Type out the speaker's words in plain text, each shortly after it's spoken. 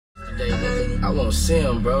I won't see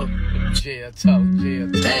him, bro. Jail talk,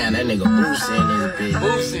 jail talk. Damn, that nigga Boosie in this bitch.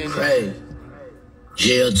 Boosie in crazy.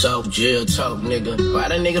 Jail talk, nigga. Why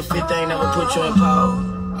that nigga 50 ain't never put you in power?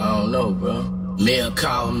 I don't know, bro. Mail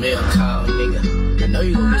call, nigga. I know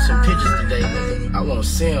you gon' get some pictures today, nigga. I won't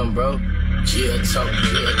see him, bro. Jail talk.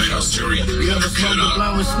 You ever smoke a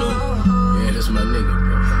blunt with Snoop? Yeah, that's my nigga,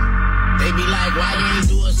 bro. They be like, why you ain't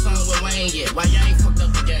do a song with Wayne yet? Why you ain't fucked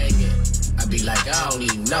up the gang yet? I be like, I don't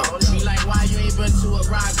even know. Be like, why you ain't been to a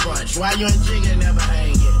rock brunch? Why you and Jigga never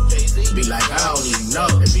hang yet? Be like, I don't even know.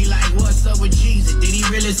 It be like, what's up with Jesus? Did he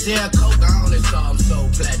really sell coke? I only saw him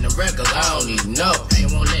sold platinum records. I don't even know.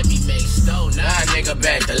 Ain't won't let me make stone. Nah, nigga,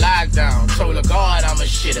 back to lockdown. Told the guard I'ma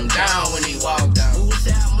shit him down when he walk down. Who was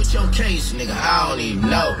out with your case, nigga? I don't even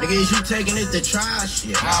know. Nigga, is you taking it to trial?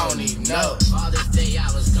 Shit, I don't even know. Father's Day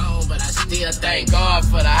I was gone, but I still thank God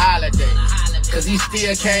for the holiday. Cause he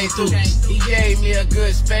still came through. He gave me a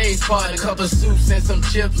good space part, a couple soups and some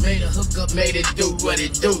chips. Made a hookup, made it do what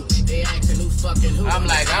it do. They asking who fucking who. I'm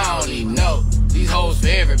like, I don't even know. These hoes for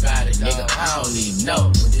everybody, nigga. I don't even know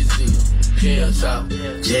what this is. Jail talk,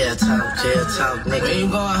 nigga. When you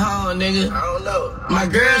going home, nigga? I don't know. My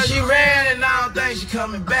girl, she ran and I don't think she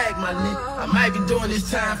coming back, my nigga. I might be doing this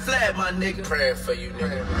time flat, my nigga. Praying for you,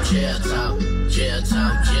 nigga. Jail talk,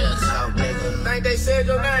 nigga. Think they said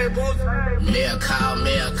your name, Boosie? Mail call,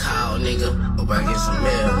 nigga. Hope I get some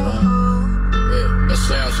mail, man. Yeah, let's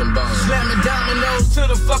slam some bones. Slamming dominoes till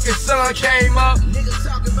the fucking sun came up. Niggas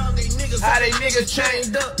talking about they niggas, how they niggas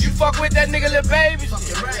changed up. You fuck with that nigga, Lil Baby?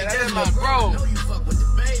 Right, yeah, that's my bro. You fuck with the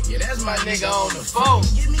baby. Yeah, that's my nigga on the phone.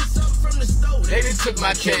 Give me something from the store. They done took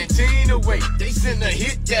my canteen away. They send a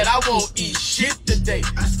hit that I won't eat shit today.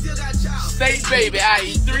 I still got y'all. Say, baby, I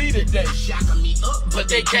eat 3 today. Shocking me up, but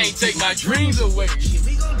they can't take my dreams away.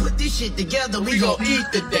 We gon' put this shit together, we gon' eat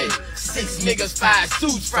today. 6 niggas, 5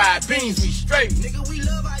 suits, fried beans, we straight. Nigga, we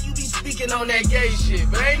love how you be speaking on that gay shit,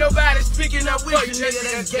 but ain't nobody speaking up with you, nigga,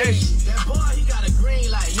 that's gay shit. That boy, he got a green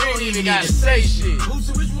light, you don't even gotta say shit.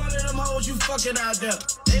 Boosie, which one of them hoes you fucking out there?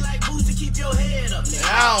 They like Boosie, keep your head up, nigga.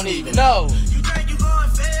 I don't even know. You think you going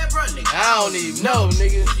fair, bro, nigga? I don't even know,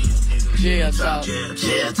 nigga. Jail talk,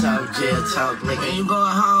 nigga. When you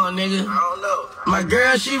going home, nigga? I don't know. My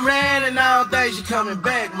girl, she ran and I don't think she coming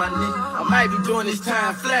back, my nigga. I might be doing this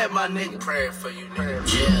time flat, my nigga. Praying for you, nigga.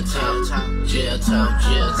 Jail talk,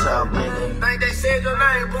 nigga. Think they said your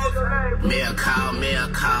name, Boosie? Mail call,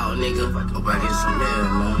 nigga. Hope I get some mail,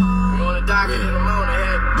 man. You on the docket in the morning,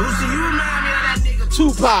 hey? Boosie, you remind me of that nigga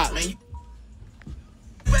Tupac.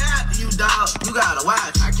 Man, you dog, you gotta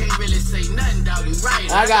watch. I can't really say nothing, dog. You right.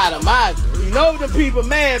 I gotta watch. You know the people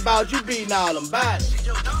mad about you beating all them bodies.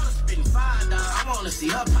 Your daughter spitting fire, dog. I wanna see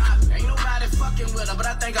her pop. Ain't nobody fucking with her, but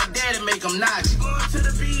I think her daddy make them knock. She going to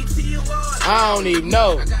the BET Awards. I don't even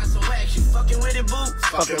know. I got some wax. You fucking with it, boo?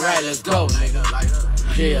 Fucking right, let's go, nigga.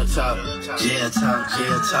 Jail talk,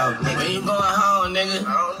 nigga. When you going home, nigga?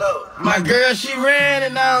 I don't know. My girl, she ran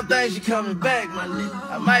and I don't think she coming back, my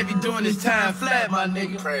nigga. I might be doing this time flat, my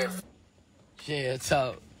nigga. Praying. Jail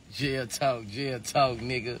talk,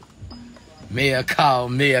 nigga. Mail call,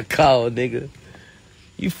 nigga.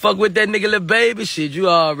 You fuck with that nigga Lil Baby shit, you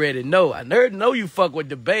already know. I know you fuck with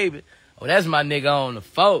the baby. Oh, that's my nigga on the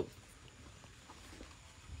phone.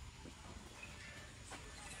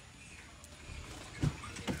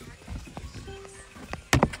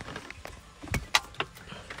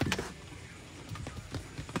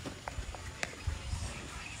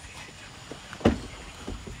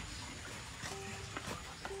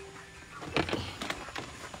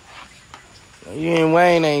 You and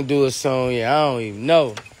Wayne ain't do a song yet. I don't even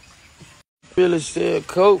know. Really said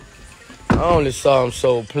coke. I only saw him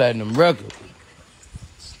sold platinum records.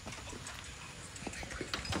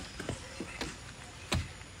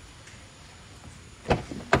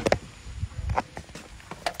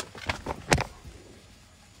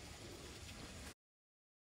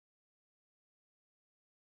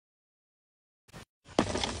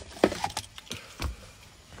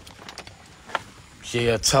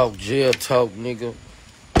 Jail talk, nigga.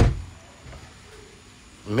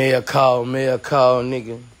 Mail call,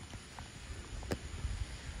 nigga.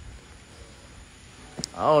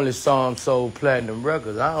 I only saw him sold platinum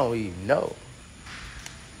records. I don't even know.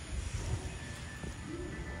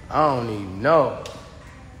 My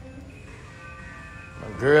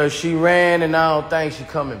girl, she ran and I don't think she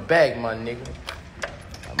coming back, my nigga.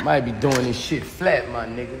 I might be doing this shit flat, my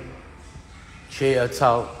nigga. Jail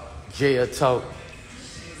talk.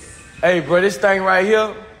 Hey, bro, this thing right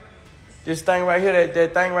here, that thing right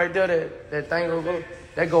there, that thing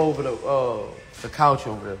go over the couch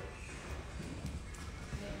over there.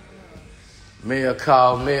 Mail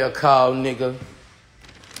call, nigga.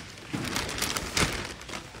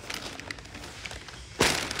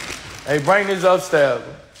 Hey, bring this upstairs.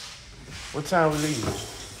 What time we leaving?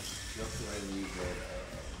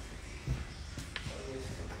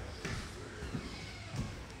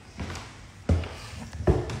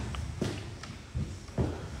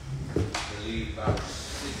 Leave about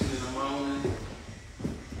 6 in the morning.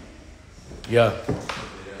 Yeah.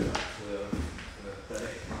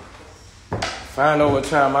 Find out what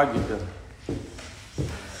time I get there. You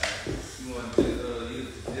want to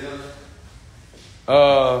use the dinner?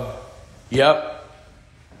 Yep.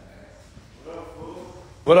 What up, fool?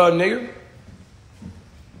 What up, nigga?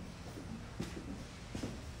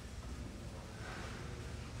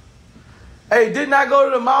 Hey, didn't I go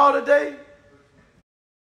to the mall today?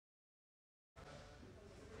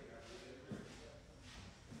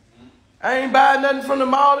 I ain't buying nothing from the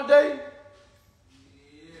mall today. Yeah,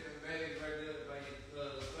 the bag's right there by your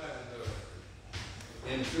sliding door.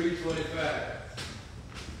 In 325.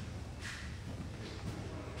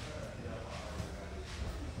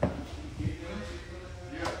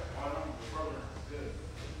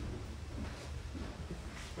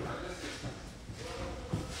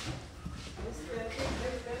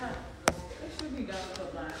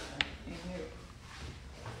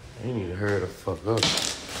 You need to hurry the fuck up. I'm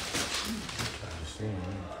trying to see,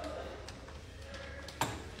 man.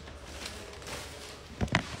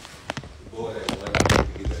 Boy, that was like to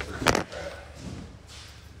get that 325.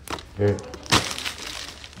 Here.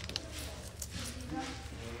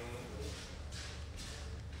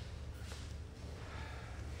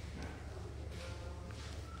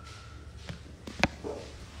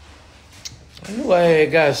 I knew I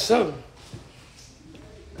had got something.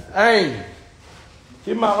 Hey,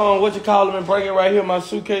 get my what you call them and bring it right here, my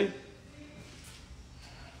suitcase.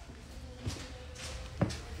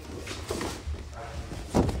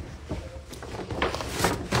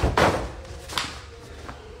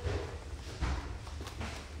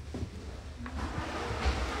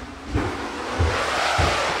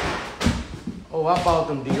 Oh, I bought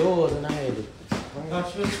them Dior's and I had to. I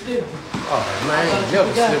thought you was slipping. Oh man, I ain't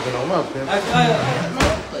never slipping on my pimp.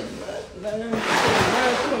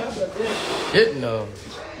 Shit no.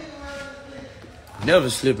 Never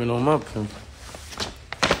slipping on my pimp.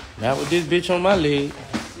 Not with this bitch on my leg.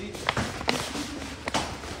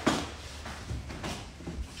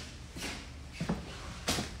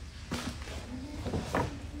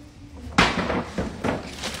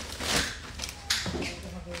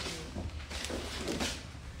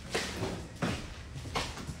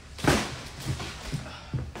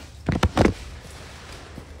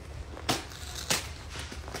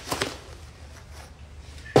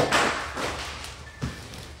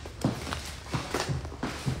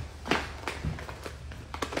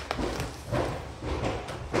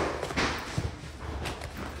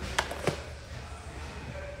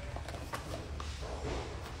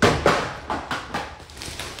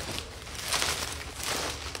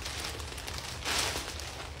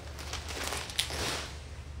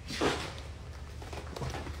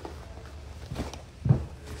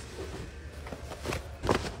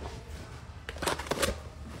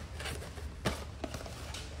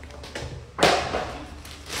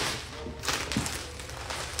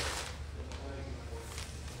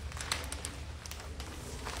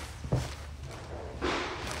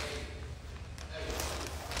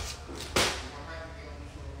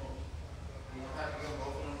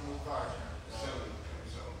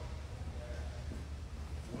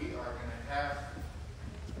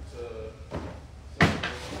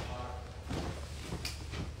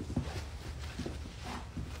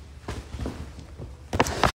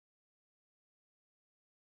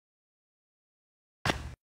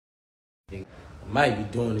 Might be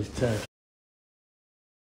doing this time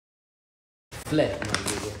flat, my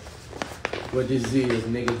nigga. What this is,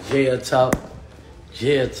 nigga? Jail talk,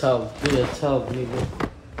 nigga.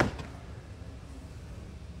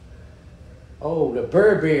 Oh, the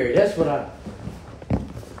Burberry, that's what I.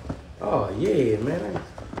 Oh yeah, man.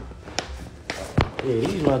 Yeah,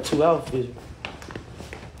 these my two outfits.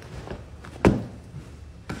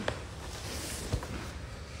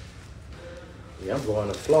 Yeah, I'm going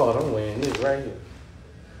to Florida. I'm wearing this right here.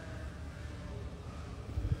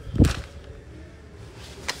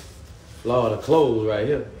 Florida clothes right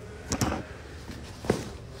here.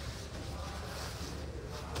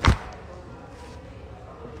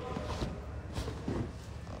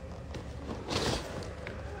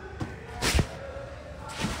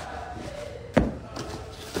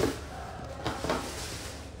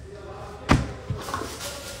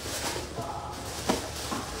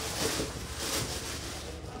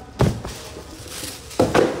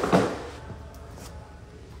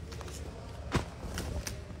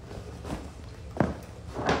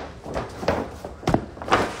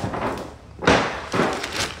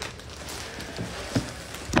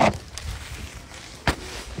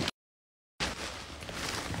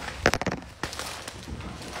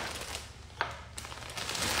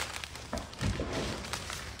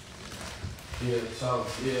 talk,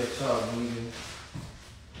 nigga.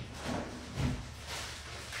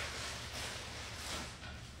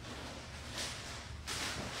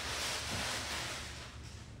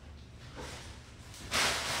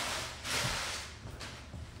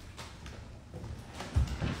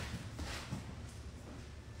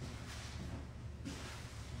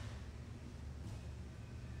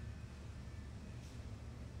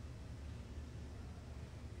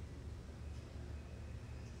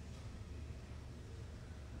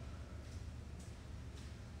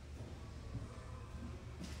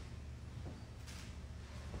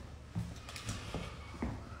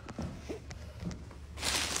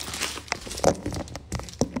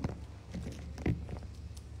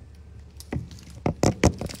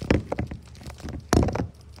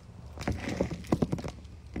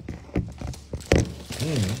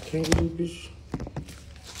 Can't get this bitch.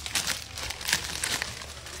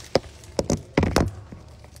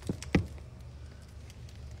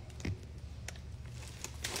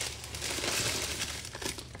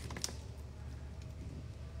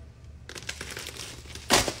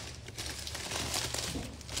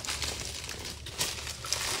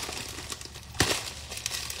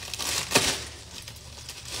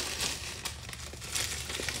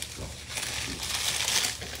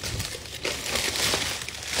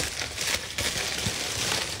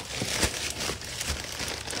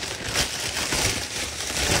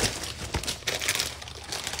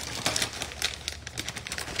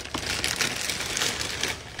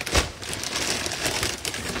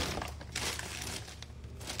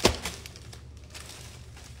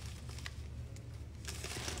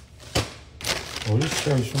 Oh, this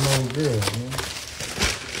shirt's from old girl, man.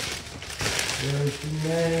 Girl, she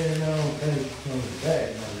mad. I don't think she's coming back,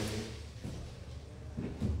 my nigga.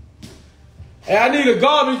 Hey, I need a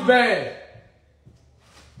garbage bag.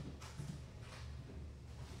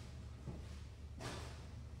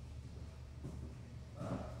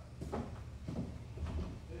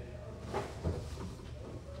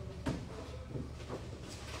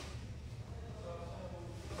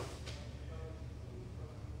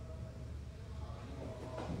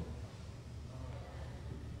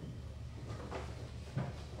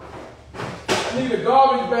 I need a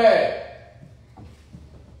garbage bag.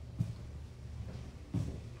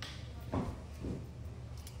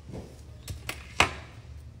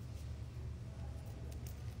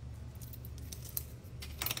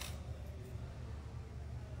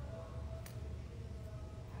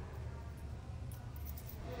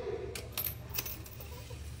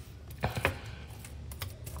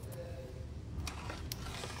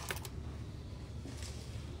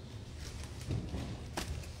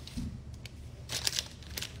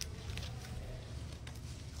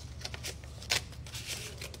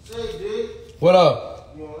 Hey, dude. What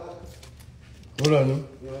up? You alright? What up, man?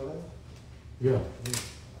 You alright? Yeah.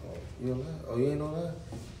 You alright? Oh, you ain't alright?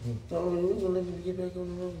 So, you gonna let me get back on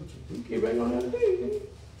the road with you? You get back on that day, nigga.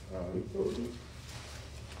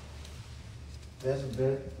 That's a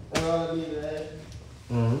bet. That's all I need to ask.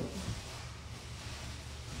 Mm-hmm.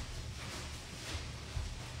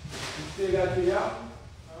 You still got your yacht?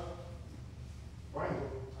 Right.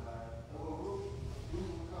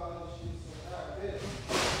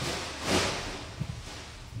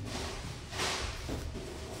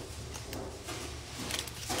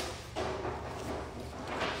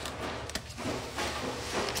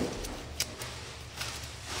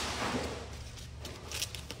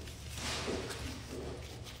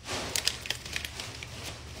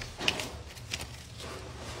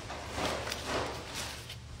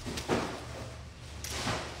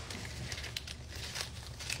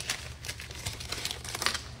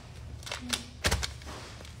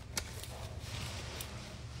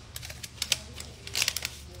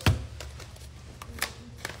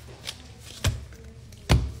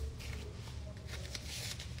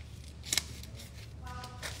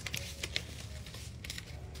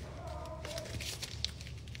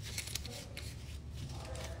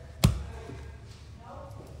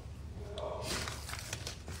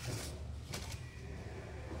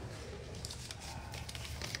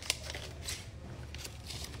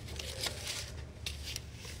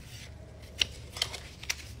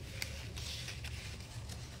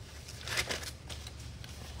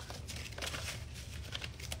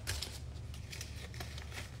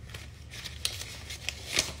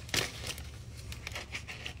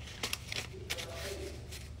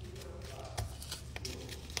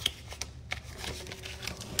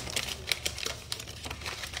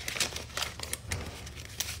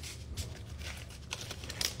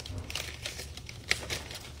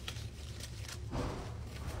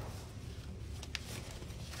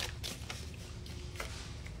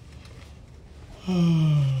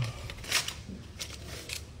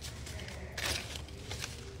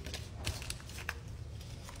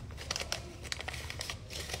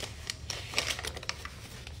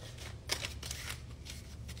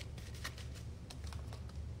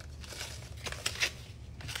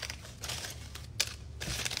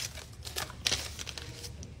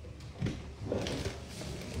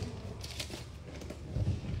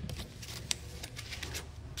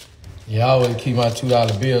 Yeah, I always keep my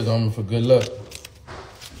 $2 bills on me for good luck.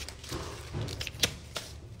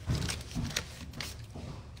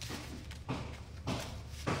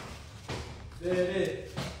 That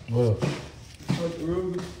it. What? Fuck the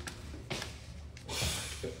Ruby.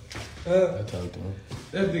 I talked to him.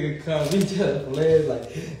 That nigga called me just last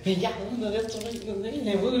like, man, y'all know that's what nigga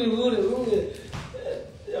saying. Woody.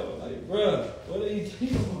 I'm like, bruh, what are you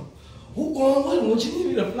talking about? Who going with him? What you need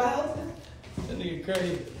me to fly out there? That nigga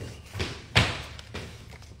crazy.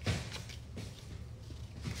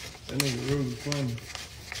 That nigga Ruby funny.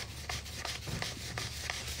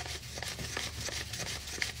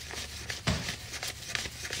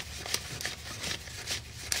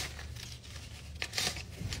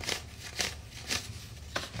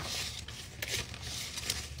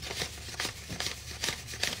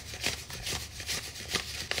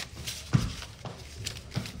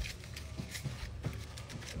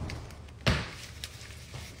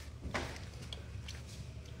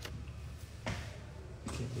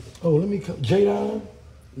 Oh, let me come. Jadon?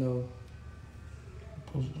 No.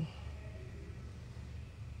 You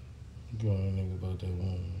on that nigga about that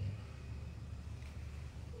one.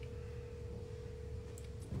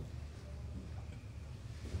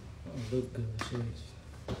 Oh, look good, shit.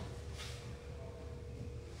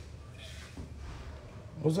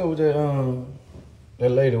 What's up with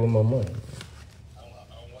that lady with my money?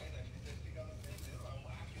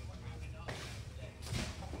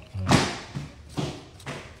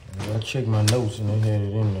 I checked my notes and they had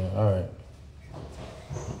it in there. All right.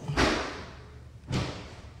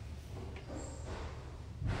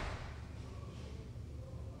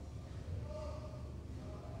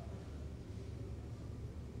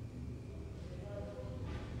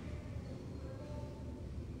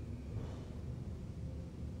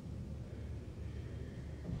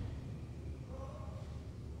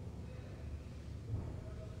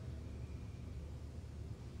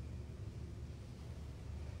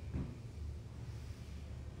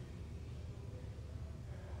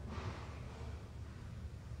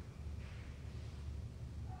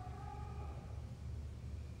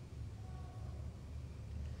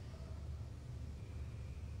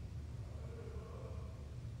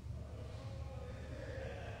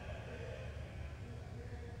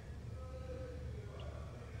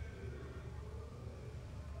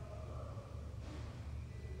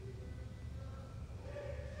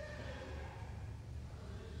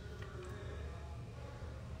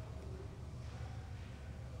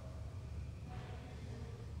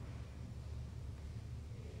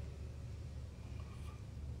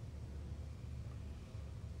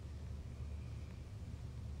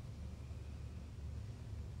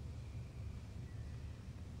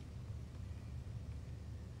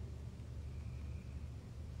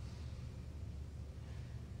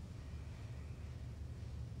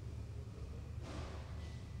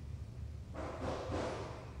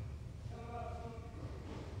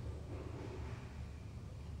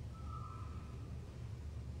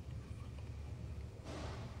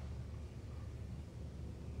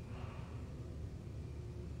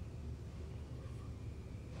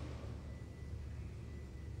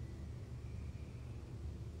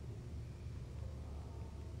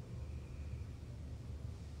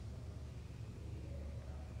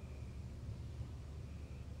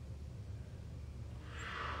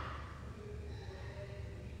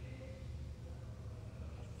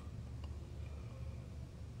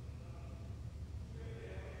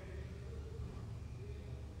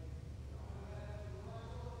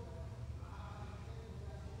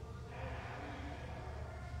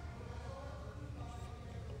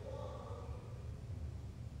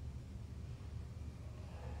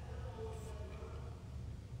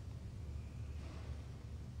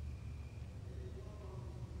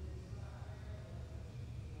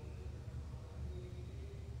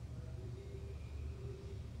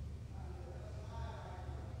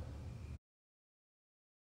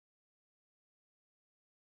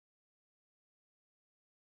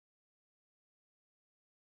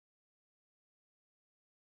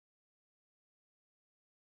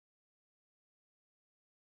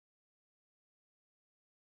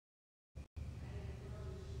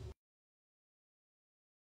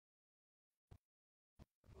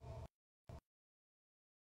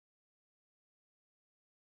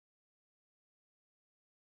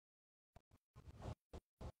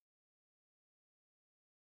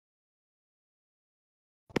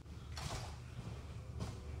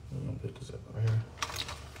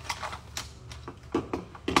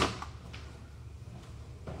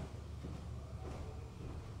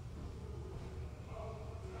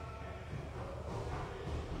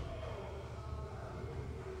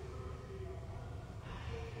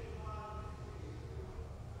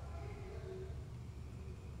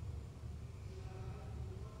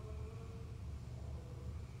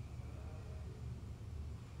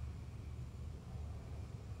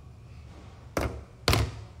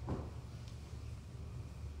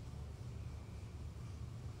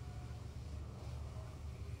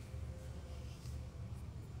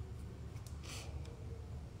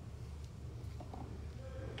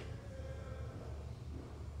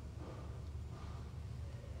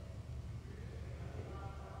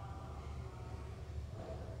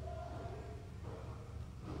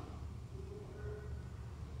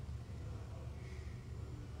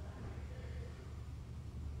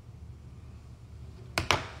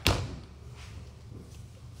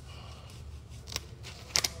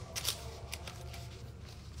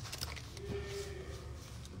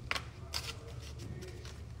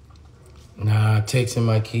 Nah, texting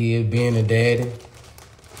my kid, being a daddy.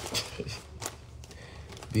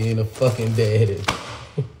 Being a fucking daddy.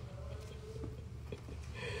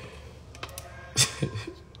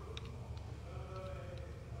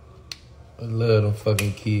 I love them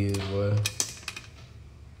fucking kids, boy.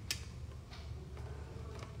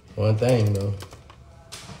 One thing, though.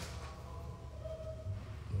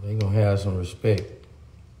 They gonna have some respect.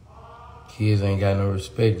 Kids ain't got no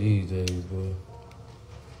respect these days, boy.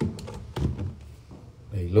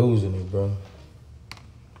 They losing it, bro.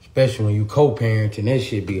 Especially when you co-parenting, that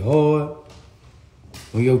shit be hard.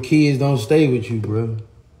 When your kids don't stay with you, bro.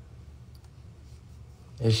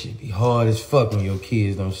 That shit be hard as fuck when your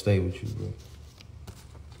kids don't stay with you, bro.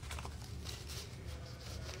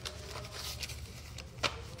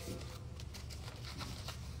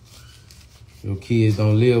 Your kids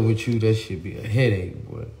don't live with you, that shit be a headache,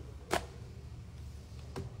 boy.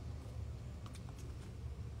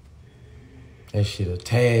 That shit a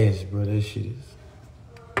task, bro. That shit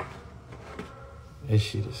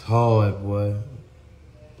is hard, boy.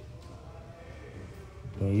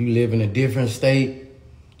 When you live in a different state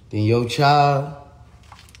than your child,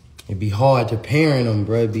 it be hard to parent them,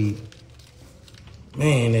 bro.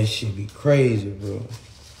 Man, that shit be crazy, bro.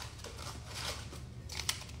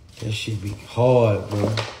 That shit be hard,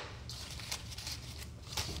 bro.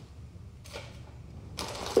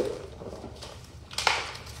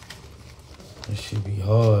 That shit be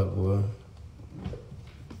hard, boy.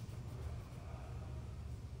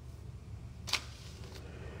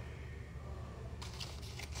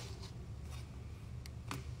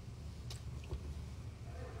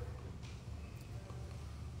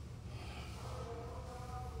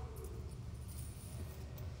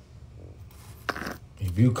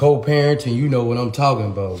 If you co-parenting, you know what I'm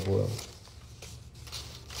talking about, boy.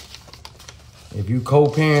 If you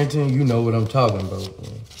co-parenting, you know what I'm talking about, boy.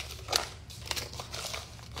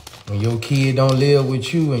 When your kid don't live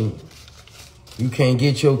with you and you can't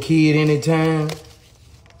get your kid anytime,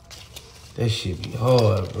 that shit be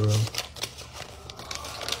hard, bro.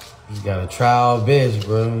 You gotta try our best,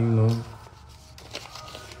 bro, you know.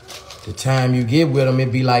 The time you get with them,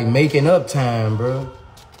 it be like making up time, bro.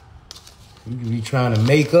 You can be trying to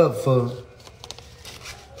make up for...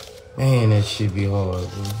 Man, that shit be hard,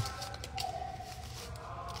 bro.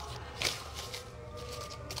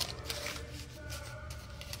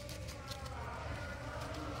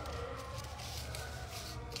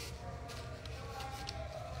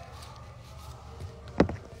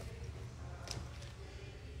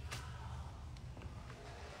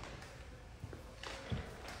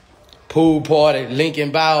 Pool party,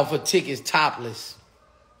 Lincoln Bow for tickets, topless.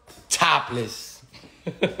 Topless.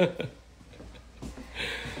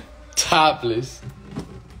 Topless.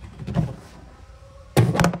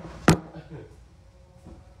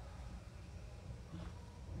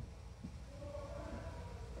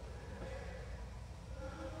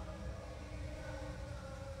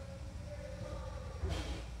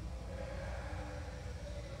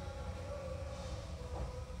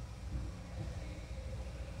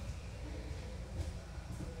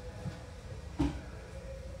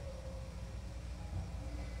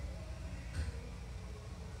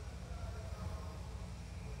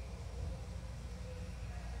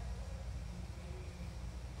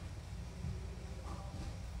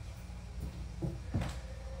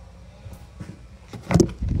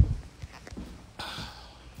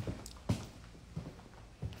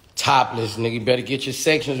 Topless, nigga. You better get your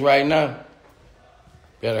sections right now.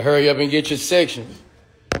 Better hurry up and get your sections.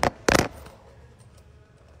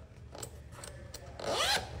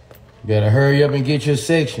 Better hurry up and get your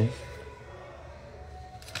sections.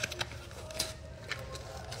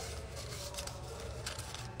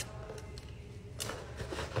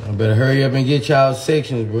 I better hurry up and get y'all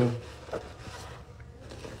sections, bro.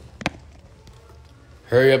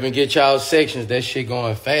 Hurry up and get y'all sections. That shit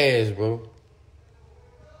going fast, bro.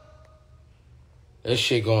 That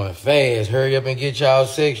shit going fast. Hurry up and get y'all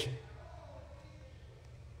section.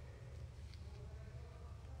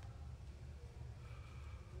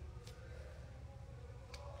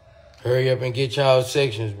 Hurry up and get y'all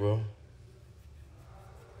sections, bro.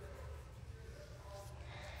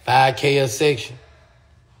 5K a section.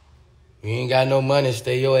 You ain't got no money,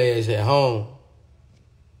 stay your ass at home.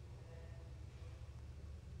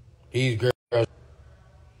 These girls.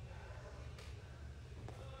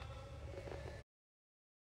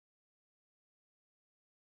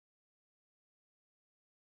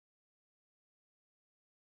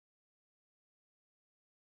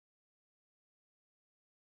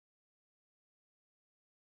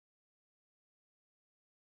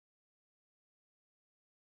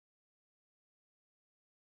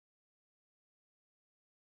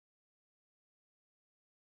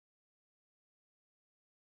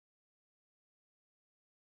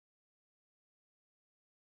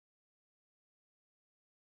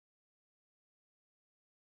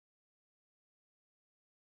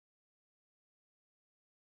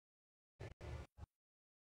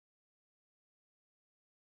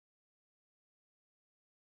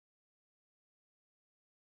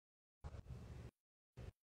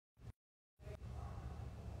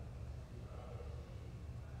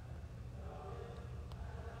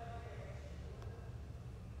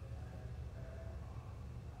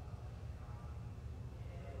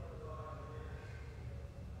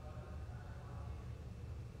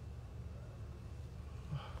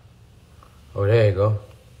 Oh, there you go.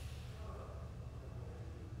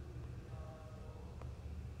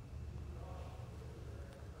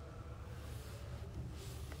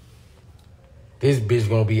 This bitch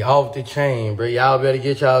gonna be off the chain, bro. Y'all better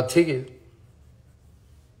get y'all tickets.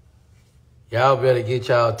 Y'all better get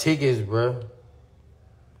y'all tickets, bro.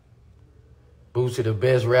 Boosie, the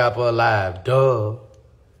best rapper alive. Duh.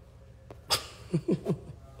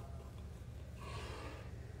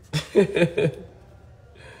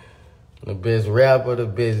 The best rapper, the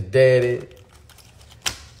best daddy.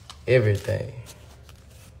 Everything.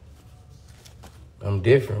 I'm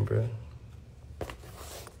different, bro.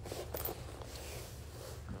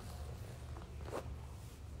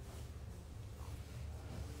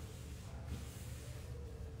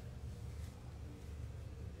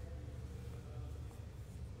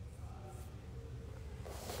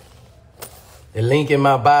 The link in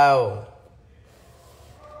my bio.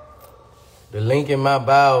 The link in my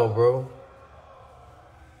bio, bro.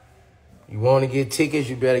 You want to get tickets,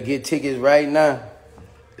 you better get tickets right now.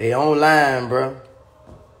 They online, bro.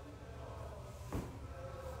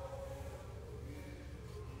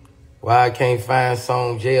 Why I can't find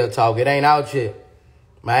song Jail Talk? It ain't out yet.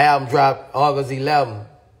 My album dropped August 11th.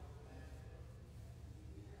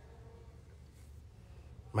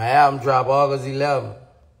 My album dropped August 11th.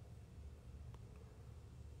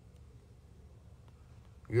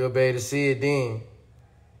 You'll be able to see it then.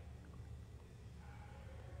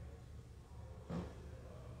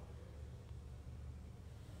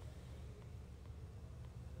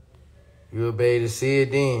 You'll be able to see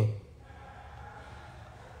it then.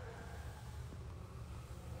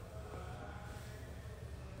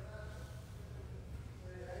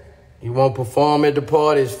 You won't perform at the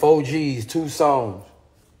party, it's 4 G's, 2 songs.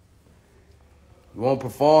 You won't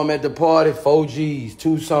perform at the party, 4 G's,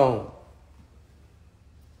 2 songs.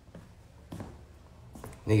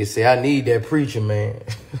 Nigga say, I need that preacher, man.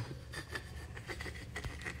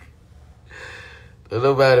 Don't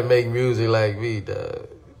nobody make music like me, dog.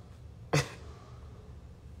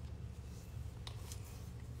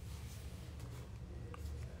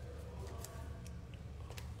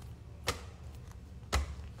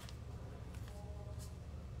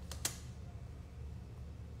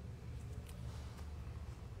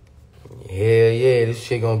 Hell yeah, this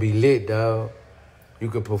shit gonna be lit, dog. You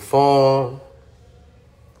can perform.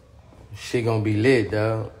 Shit gonna be lit,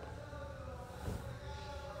 dog.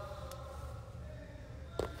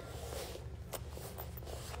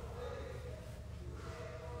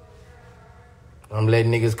 I'm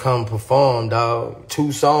letting niggas come perform, dog.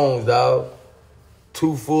 2 songs, dog.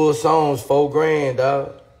 2 full songs, $4 grand,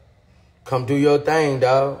 dog. Come do your thing,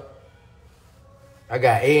 dog. I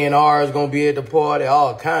got A&Rs gonna be at the party,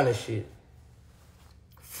 all kind of shit.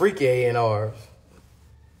 Freaky A&Rs.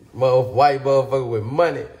 White motherfucker with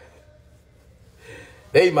money.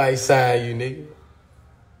 They might sign you, nigga.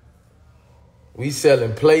 We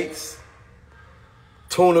selling plates,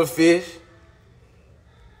 tuna fish.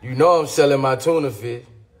 You know I'm selling my tuna fish.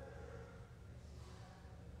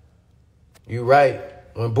 You right.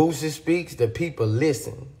 When Boosie speaks, the people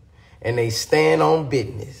listen. And they stand on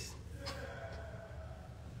business.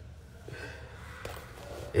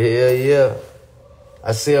 Hell yeah.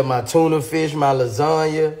 I sell my tuna fish, my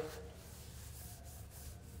lasagna.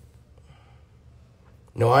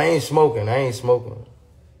 No, I ain't smoking. I ain't smoking.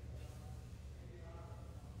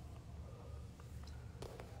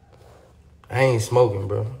 I ain't smoking,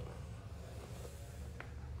 bro.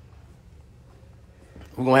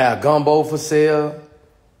 We're gonna have gumbo for sale.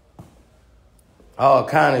 All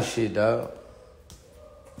kind of shit, dog.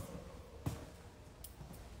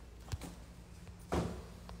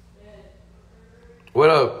 What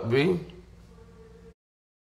up, B?